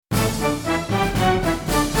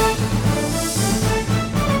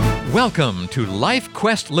Welcome to Life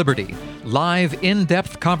Quest Liberty, live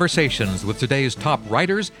in-depth conversations with today's top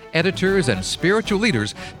writers, editors, and spiritual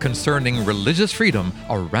leaders concerning religious freedom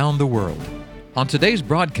around the world. On today's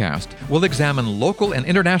broadcast, we'll examine local and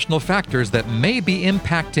international factors that may be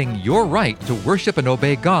impacting your right to worship and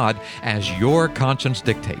obey God as your conscience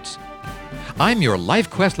dictates. I'm your Life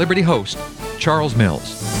Quest Liberty host, Charles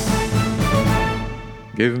Mills.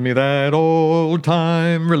 Give me that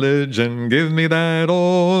old-time religion, give me that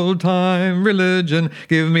old-time religion,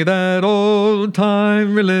 give me that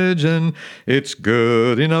old-time religion, it's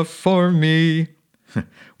good enough for me.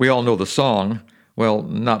 We all know the song. Well,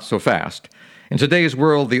 not so fast. In today's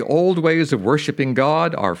world, the old ways of worshiping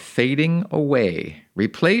God are fading away,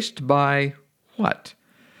 replaced by what?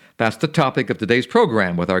 That's the topic of today's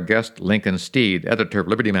program with our guest, Lincoln Steed, editor of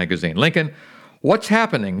Liberty Magazine. Lincoln, what's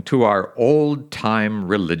happening to our old-time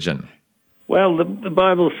religion? Well, the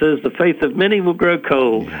Bible says the faith of many will grow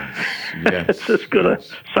cold. Yes. It's as good a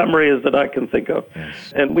summary as that I can think of.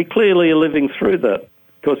 Yes. And we clearly are living through that.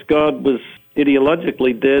 Of course, God was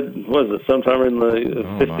ideologically dead, sometime in the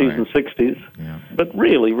 50s and 60s. Yeah. But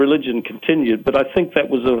really, religion continued. But I think that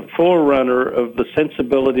was a forerunner of the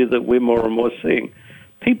sensibility that we're more and more seeing.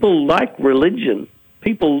 People like religion.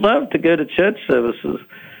 People love to go to church services.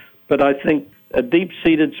 But I think a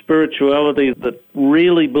deep-seated spirituality that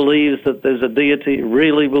really believes that there's a deity,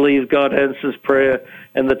 really believes God answers prayer,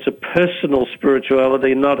 and that's a personal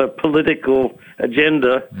spirituality, not a political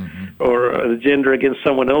agenda or an agenda against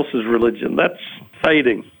someone else's religion. That's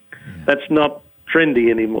fading. Yeah. That's not trendy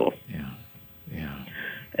anymore. Yeah.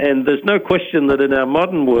 And there's no question that in our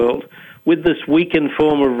modern world, with this weakened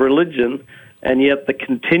form of religion, and yet the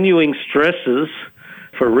continuing stresses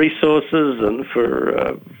for resources and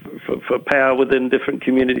for power within different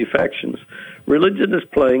community factions, religion is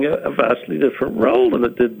playing a vastly different role than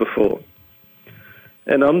it did before.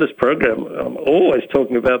 And on this program, I'm always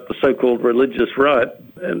talking about the so-called religious right,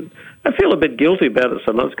 and I feel a bit guilty about it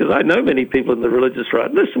sometimes because I know many people in the religious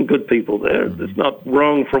right. There's some good people there. It's not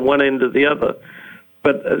wrong from one end to the other.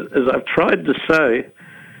 But as I've tried to say,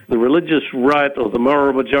 the religious right or the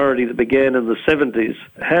moral majority that began in the 70s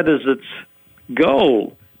had as its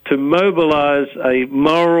goal to mobilize a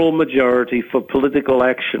moral majority for political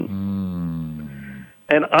action.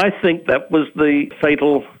 And I think that was the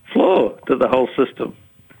fatal flaw to the whole system.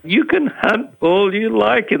 You can hunt all you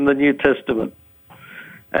like in the New Testament,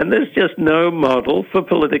 and there's just no model for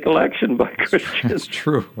political action by Christians.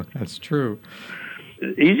 That's true.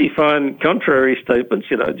 Easy find contrary statements.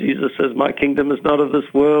 Jesus says, my kingdom is not of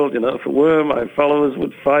this world. If it were, my followers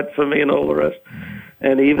would fight for me and all the rest.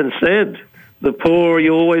 And he even said, the poor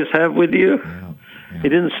you always have with you. Yeah. He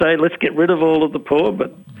didn't say, let's get rid of all of the poor,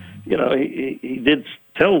 but, he did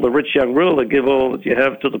tell the rich young ruler, give all that you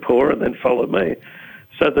have to the poor and then follow me.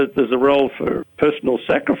 So that there's a role for personal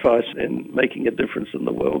sacrifice in making a difference in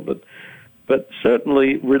the world. But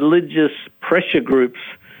certainly religious pressure groups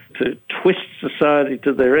to twist society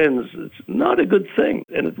to their ends, it's not a good thing.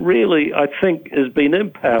 And it really, I think, has been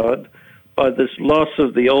empowered by this loss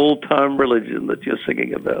of the old-time religion that you're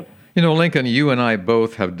singing about. Lincoln, you and I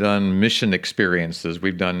both have done mission experiences.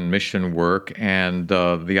 We've done mission work, and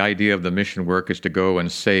the idea of the mission work is to go and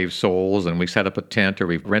save souls, and we set up a tent or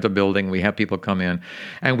we rent a building, we have people come in,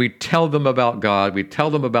 and we tell them about God, we tell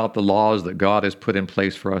them about the laws that God has put in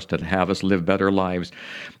place for us to have us live better lives.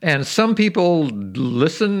 And some people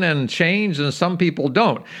listen and change, and some people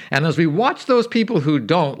don't. And as we watch those people who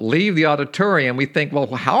don't leave the auditorium, we think, well,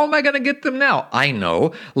 how am I going to get them now? I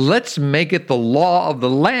know. Let's make it the law of the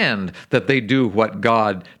land that they do what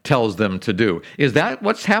God tells them to do. Is that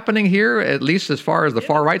what's happening here, at least as far as the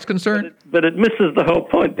far right's concerned? But it misses the whole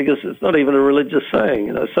point because it's not even a religious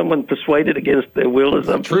saying. Someone persuaded against their will is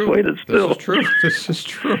unpersuaded still. This is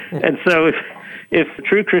true. And so if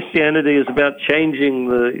true Christianity is about changing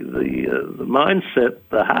the mindset,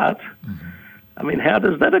 the heart, I mean, how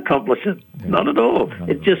does that accomplish it? Yeah. Not at all.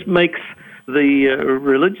 It just makes the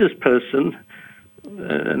religious person,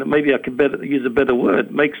 and maybe I could use a better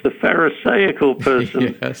word, makes the Pharisaical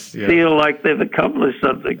person feel like they've accomplished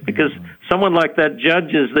something, because someone like that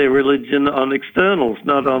judges their religion on externals,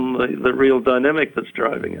 not on the real dynamic that's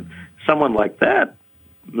driving it. Someone like that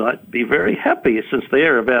might be very happy since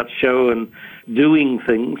they're about show and doing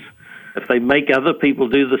things. If they make other people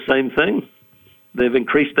do the same thing, they've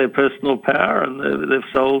increased their personal power and they've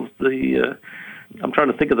solved the... I'm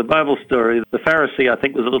trying to think of the Bible story. The Pharisee, I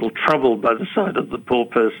think, was a little troubled by the sight of the poor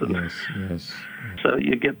person. Yes. So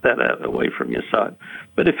you get that out away from your side.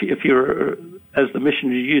 But if you're, as the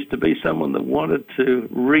missionary used to be, someone that wanted to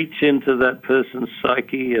reach into that person's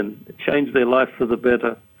psyche and change their life for the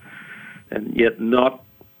better, and yet not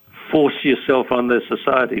force yourself on their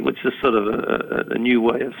society, which is sort of a new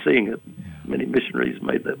way of seeing it. Yeah. Many missionaries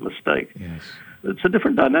made that mistake. Yes. It's a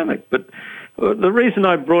different dynamic. But the reason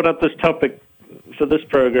I brought up this topic for this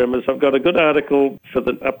program is I've got a good article for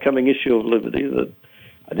the upcoming issue of Liberty that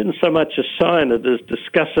I didn't so much assign it as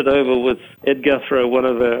discuss it over with Ed Guthrow, one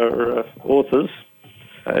of our authors,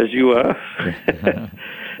 as you are.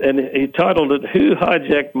 And he titled it, Who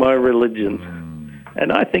Hijacked My Religion?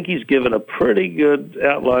 And I think he's given a pretty good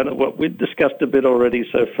outline of what we've discussed a bit already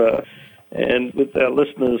so far. And with our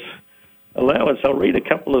listeners' allowance, I'll read a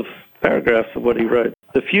couple of paragraphs of what he wrote.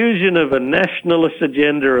 The fusion of a nationalist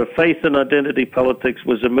agenda of faith and identity politics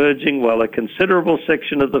was emerging while a considerable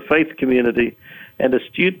section of the faith community and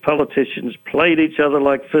astute politicians played each other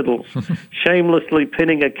like fiddles, shamelessly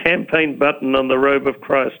pinning a campaign button on the robe of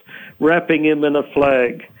Christ, wrapping him in a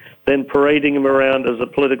flag, then parading him around as a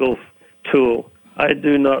political tool. I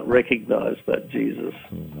do not recognize that Jesus.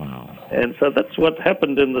 Wow. And so that's what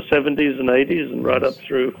happened in the 70s and 80s and right up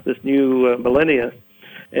through this new millennia.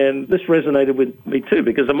 And this resonated with me too,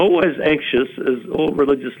 because I'm always anxious, as all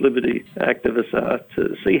religious liberty activists are,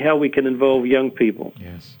 to see how we can involve young people.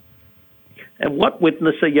 Yes. And what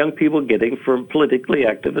witness are young people getting from politically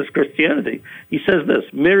activist Christianity? He says this,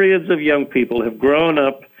 myriads of young people have grown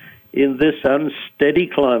up in this unsteady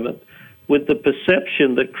climate with the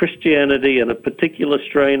perception that Christianity and a particular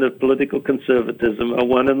strain of political conservatism are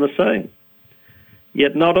one and the same.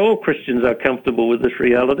 Yet not all Christians are comfortable with this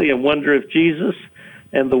reality and wonder if Jesus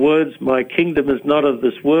and the words, my kingdom is not of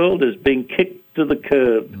this world, is being kicked to the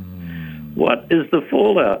curb. What is the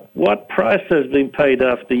fallout? What price has been paid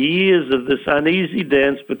after years of this uneasy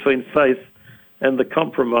dance between faith and the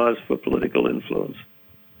compromise for political influence?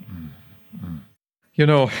 You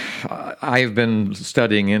know, I've been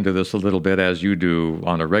studying into this a little bit, as you do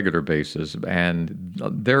on a regular basis, and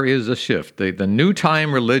there is a shift. The new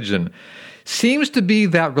time religion seems to be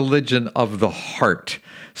that religion of the heart,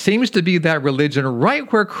 seems to be that religion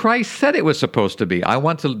right where Christ said it was supposed to be. I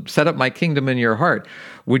want to set up my kingdom in your heart.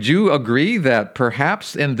 Would you agree that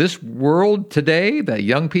perhaps in this world today that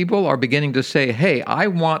young people are beginning to say, hey, I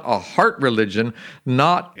want a heart religion,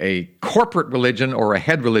 not a corporate religion or a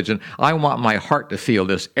head religion. I want my heart to feel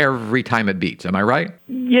this every time it beats. Am I right?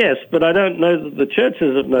 Yes, but I don't know that the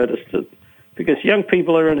churches have noticed it. Because young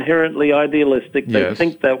people are inherently idealistic. They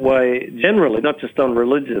think that way generally, not just on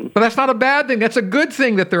religion. But that's not a bad thing. That's a good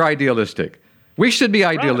thing that they're idealistic. We should be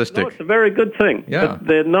idealistic. Right. No, it's a very good thing. Yeah. But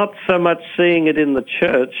they're not so much seeing it in the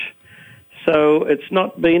church, so it's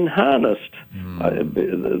not been harnessed.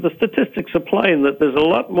 The statistics are plain that there's a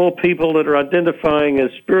lot more people that are identifying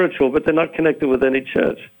as spiritual, but they're not connected with any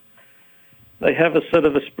church. They have a sort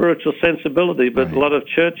of a spiritual sensibility, but a lot of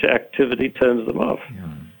church activity turns them off. Yeah.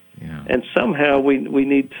 Yeah. And somehow we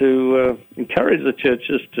need to encourage the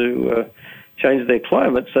churches to change their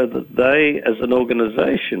climate so that they, as an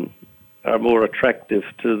organization, are more attractive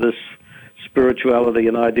to this spirituality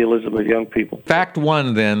and idealism of young people. Fact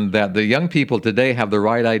one, then, that the young people today have the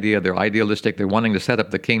right idea. They're idealistic. They're wanting to set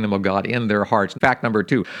up the kingdom of God in their hearts. Fact number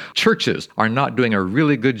two, churches are not doing a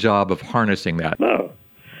really good job of harnessing that. No.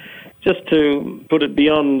 Just to put it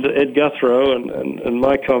beyond Ed Guthrow and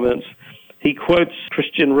my comments, he quotes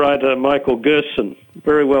Christian writer Michael Gerson,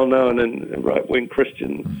 very well known in right-wing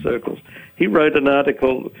Christian circles. He wrote an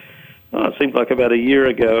article, it seems like about a year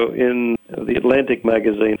ago, in the Atlantic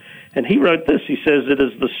magazine. And he wrote this. He says, it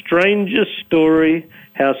is the strangest story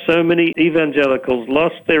how so many evangelicals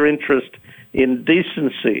lost their interest in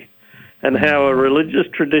decency and how a religious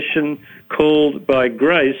tradition called by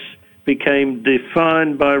grace became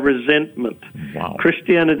defined by resentment. Wow.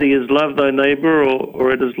 Christianity is love thy neighbor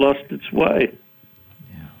or it has lost its way.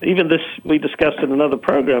 Yeah. Even this, we discussed in another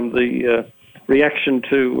program, the reaction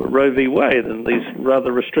to Roe v. Wade and these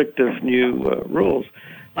rather restrictive new rules.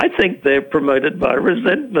 I think they're promoted by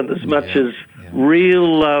resentment as much as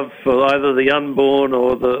real love for either the unborn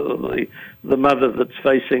or the mother that's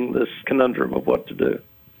facing this conundrum of what to do.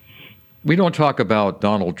 We don't talk about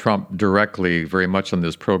Donald Trump directly very much on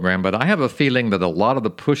this program, but I have a feeling that a lot of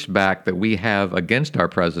the pushback that we have against our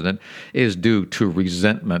president is due to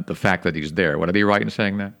resentment, the fact that he's there. Would I be right in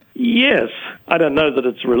saying that? Yes. I don't know that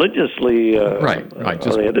it's religiously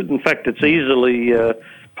oriented. In fact, it's easily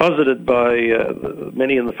posited by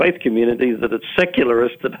many in the faith community that it's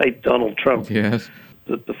secularists that hate Donald Trump. Yes.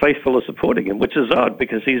 That the faithful are supporting him, which is odd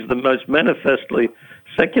because he's the most manifestly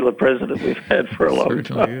secular president we've had for a long time.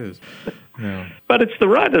 Certainly is. Yeah. But it's the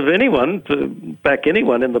right of anyone to back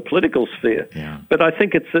anyone in the political sphere. Yeah. But I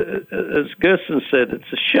think it's, as Gerson said,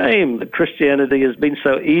 it's a shame that Christianity has been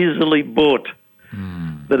so easily bought,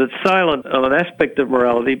 that it's silent on an aspect of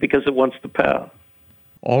morality because it wants the power.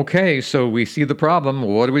 Okay, so we see the problem.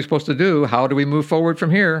 What are we supposed to do? How do we move forward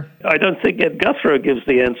from here? I don't think Ed Guthrow gives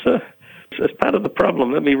the answer. As part of the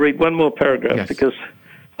problem, let me read one more paragraph because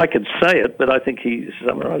I could say it, but I think he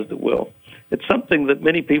summarized it well. It's something that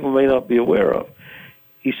many people may not be aware of.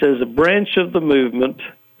 He says, a branch of the movement,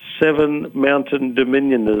 Seven Mountain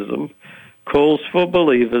Dominionism, calls for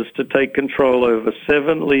believers to take control over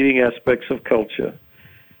 7 leading aspects of culture.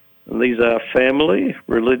 And these are family,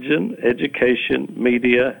 religion, education,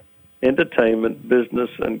 media, entertainment,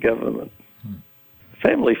 business, and government.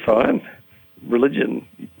 Family, fine. Religion,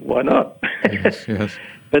 why not? Yes.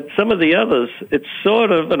 But some of the others, it's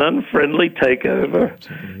sort of an unfriendly takeover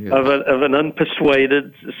of an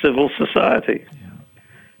unpersuaded civil society. Yeah.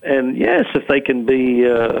 And yes, if they can be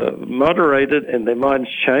moderated and their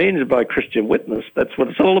minds changed by Christian witness, that's what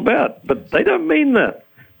it's all about. But they don't mean that.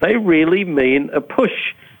 They really mean a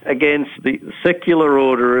push against the secular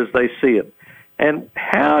order as they see it. And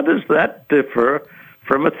how does that differ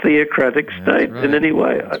from a theocratic state in any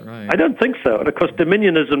way? I don't think so. And of course,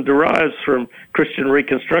 dominionism derives from Christian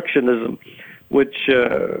Reconstructionism, which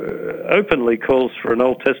openly calls for an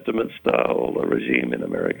Old Testament-style regime in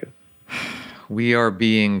America. We are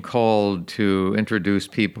being called to introduce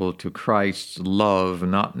people to Christ's love,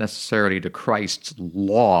 not necessarily to Christ's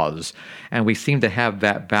laws. And we seem to have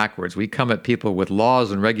that backwards. We come at people with laws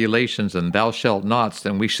and regulations and thou shalt nots,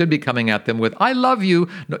 and we should be coming at them with, I love you.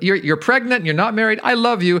 You're pregnant, you're not married, I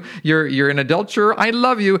love you. You're an adulterer, I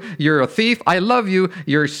love you. You're a thief, I love you.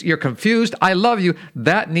 You're confused, I love you.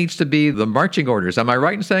 That needs to be the marching orders. Am I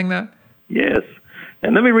right in saying that? Yes.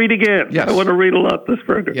 And let me read again. Yes. I want to read a lot this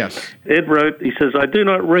program. Yes. Ed wrote, he says, I do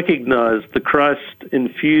not recognize the Christ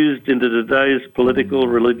infused into today's political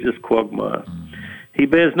religious quagmire. He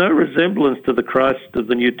bears no resemblance to the Christ of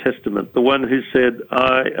the New Testament, the one who said,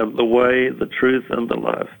 I am the way, the truth, and the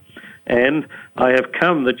life. And I have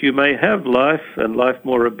come that you may have life and life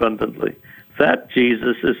more abundantly. That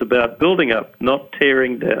Jesus is about building up, not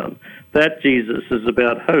tearing down. That Jesus is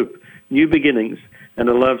about hope, new beginnings, and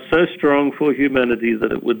a love so strong for humanity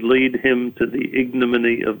that it would lead him to the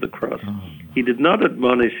ignominy of the cross. He did not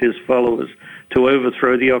admonish his followers to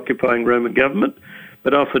overthrow the occupying Roman government,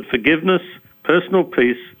 but offered forgiveness, personal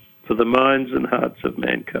peace for the minds and hearts of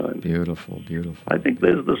mankind. Beautiful, beautiful. I think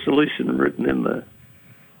there's the solution written in there.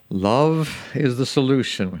 Love is the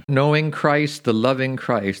solution. Knowing Christ, the loving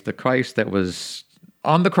Christ, the Christ that was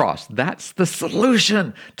on the cross, that's the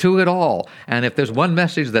solution to it all. And if there's one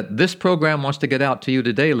message that this program wants to get out to you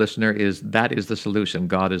today, listener, is that is the solution.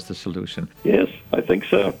 God is the solution. Yes, I think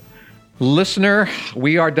so. Listener,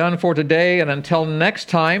 we are done for today, and until next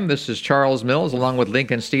time, this is Charles Mills along with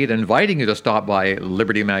Lincoln Steed inviting you to stop by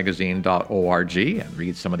libertymagazine.org and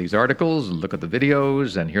read some of these articles, look at the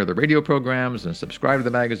videos, and hear the radio programs, and subscribe to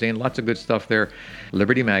the magazine. Lots of good stuff there.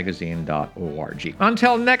 libertymagazine.org.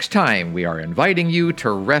 Until next time, we are inviting you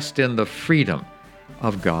to rest in the freedom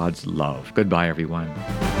of God's love. Goodbye, everyone.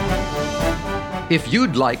 If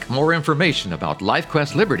you'd like more information about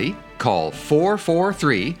LifeQuest Liberty, call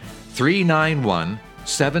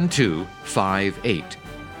 443-391-7258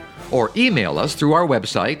 or email us through our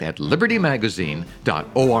website at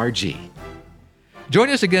libertymagazine.org. Join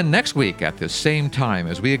us again next week at this same time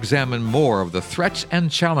as we examine more of the threats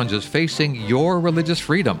and challenges facing your religious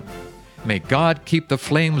freedom. May God keep the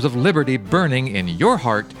flames of liberty burning in your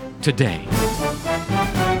heart today.